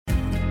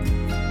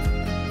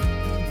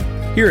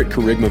Here at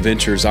Kerygma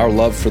Ventures, our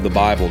love for the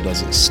Bible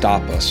doesn't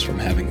stop us from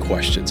having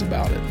questions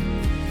about it.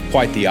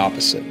 Quite the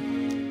opposite.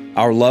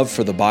 Our love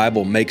for the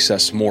Bible makes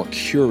us more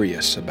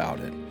curious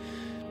about it.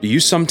 Do you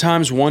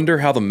sometimes wonder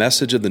how the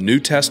message of the New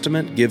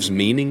Testament gives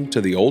meaning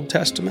to the Old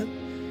Testament?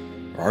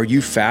 Or are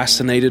you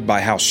fascinated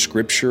by how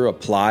Scripture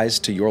applies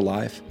to your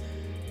life?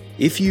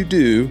 If you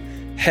do,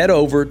 head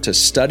over to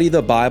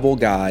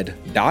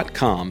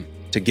studythebibleguide.com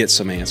to get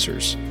some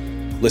answers.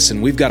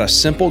 Listen, we've got a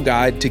simple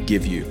guide to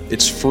give you.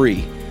 It's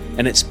free,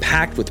 and it's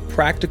packed with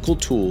practical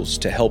tools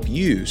to help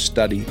you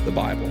study the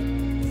Bible.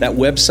 That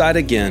website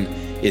again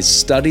is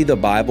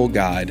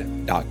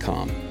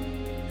studythebibleguide.com.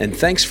 And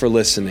thanks for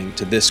listening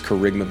to this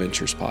Kerygma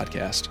Ventures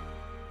podcast.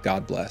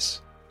 God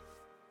bless.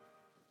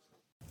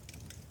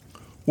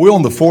 We're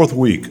on the fourth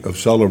week of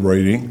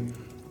celebrating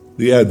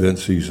the Advent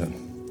season.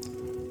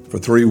 For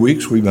 3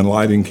 weeks, we've been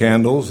lighting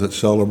candles that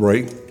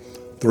celebrate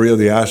three of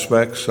the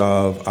aspects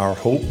of our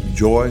hope,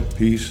 joy,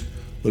 peace,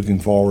 looking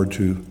forward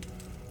to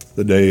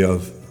the day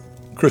of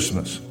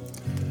Christmas.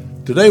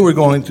 Today we're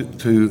going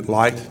to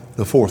light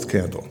the fourth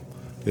candle.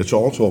 It's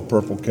also a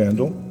purple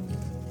candle,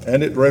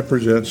 and it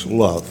represents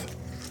love.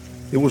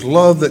 It was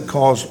love that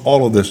caused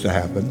all of this to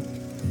happen,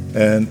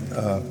 and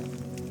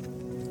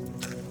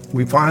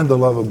we find the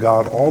love of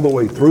God all the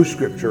way through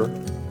Scripture.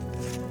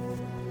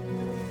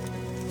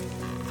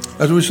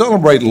 As we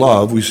celebrate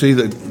love, we see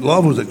that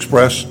love was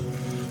expressed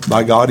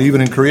by God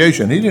even in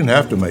creation. He didn't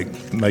have to make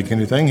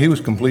anything. He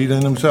was complete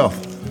in himself.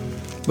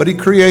 But he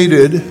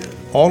created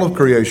all of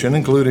creation,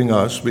 including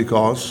us,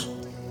 because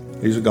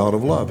he's a God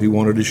of love. He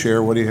wanted to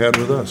share what he had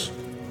with us.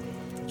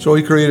 So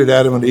he created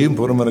Adam and Eve and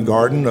put them in a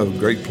garden of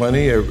great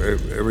plenty.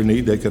 Every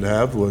need they could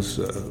have was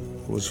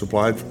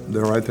supplied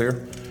there, right there.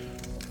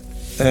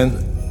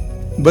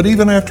 But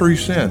even after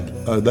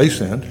they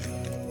sinned,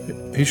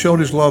 he showed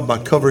his love by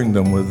covering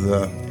them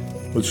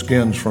with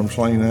skins from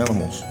slain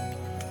animals.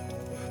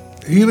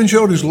 He even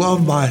showed his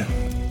love by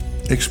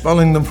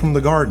expelling them from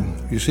the garden.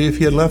 You see, if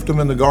he had left them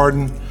in the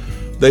garden,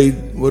 they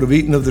would have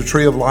eaten of the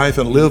tree of life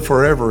and lived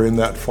forever in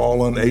that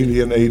fallen,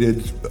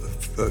 alienated,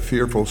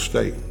 fearful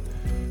state.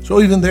 So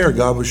even there,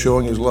 God was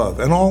showing his love.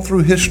 And all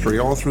through history,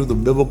 all through the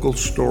biblical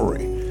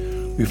story,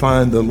 we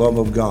find the love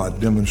of God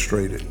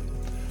demonstrated.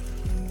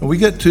 And we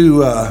get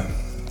to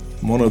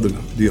one of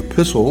the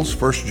epistles,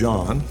 1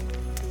 John.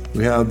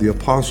 We have the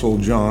Apostle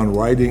John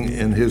writing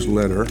in his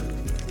letter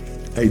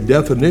a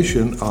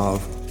definition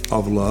of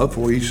love,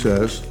 where he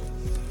says,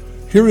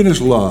 "Herein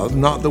is love,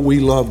 not that we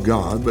love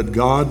God, but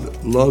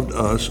God loved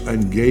us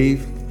and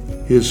gave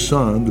his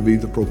Son to be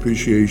the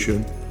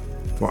propitiation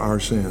for our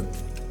sin."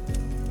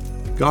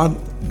 God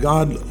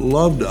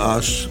loved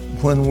us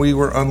when we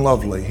were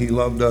unlovely. He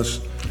loved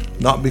us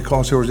not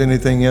because there was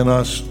anything in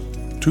us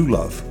to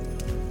love.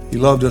 He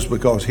loved us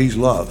because he's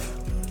love,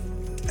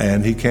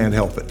 and he can't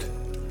help it.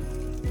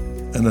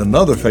 And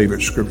another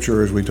favorite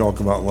scripture as we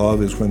talk about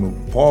love is when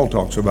Paul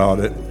talks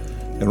about it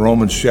in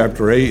Romans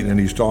chapter 8, and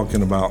he's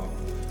talking about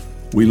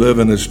we live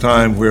in this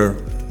time where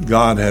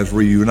God has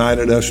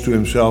reunited us to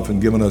himself and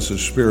given us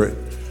his Spirit.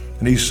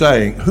 And he's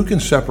saying, who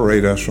can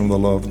separate us from the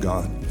love of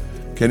God?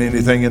 Can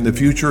anything in the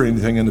future,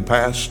 anything in the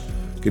past,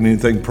 can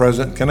anything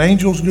present? Can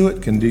angels do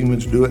it? Can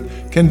demons do it?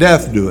 Can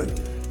death do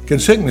it? Can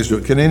sickness do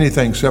it? Can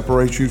anything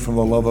separate you from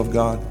the love of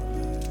God?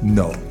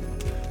 No,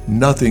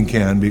 nothing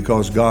can,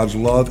 because God's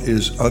love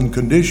is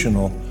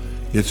unconditional.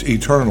 It's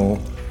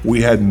eternal.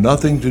 We had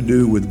nothing to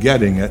do with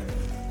getting it,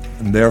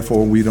 and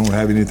therefore we don't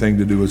have anything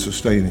to do with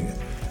sustaining it.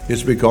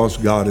 It's because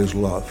God is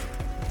love.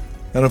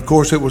 And of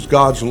course, it was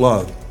God's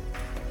love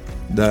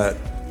that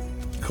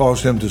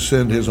caused him to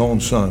send his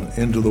own Son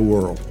into the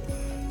world,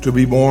 to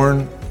be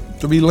born,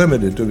 to be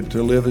limited,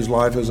 to live his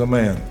life as a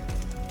man,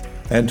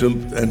 and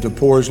to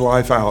pour his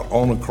life out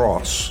on a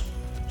cross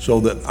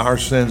so that our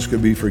sins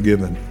could be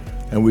forgiven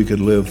and we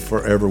could live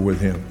forever with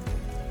him.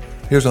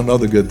 Here's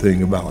another good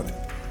thing about it.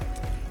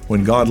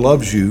 When God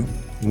loves you,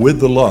 with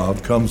the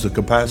love comes the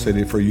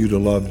capacity for you to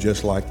love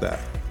just like that.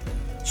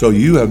 So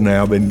you have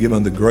now been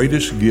given the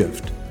greatest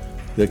gift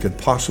that could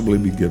possibly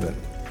be given.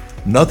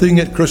 Nothing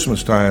at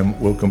Christmas time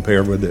will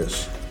compare with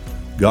this.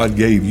 God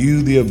gave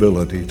you the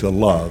ability to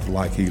love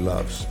like he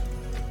loves.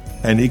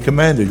 And he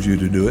commanded you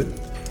to do it,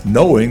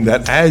 knowing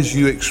that as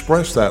you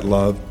express that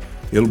love,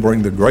 it'll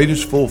bring the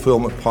greatest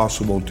fulfillment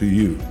possible to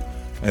you,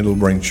 and it'll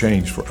bring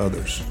change for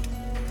others.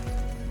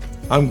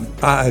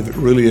 I've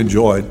really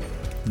enjoyed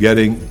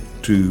getting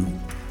to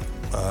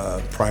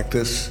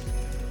practice,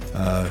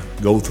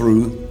 go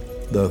through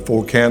the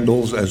four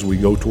candles as we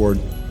go toward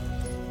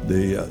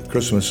the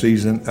Christmas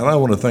season. And I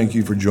want to thank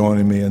you for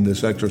joining me in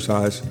this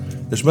exercise.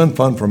 It's been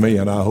fun for me,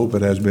 and I hope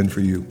it has been for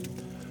you.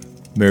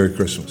 Merry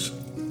Christmas.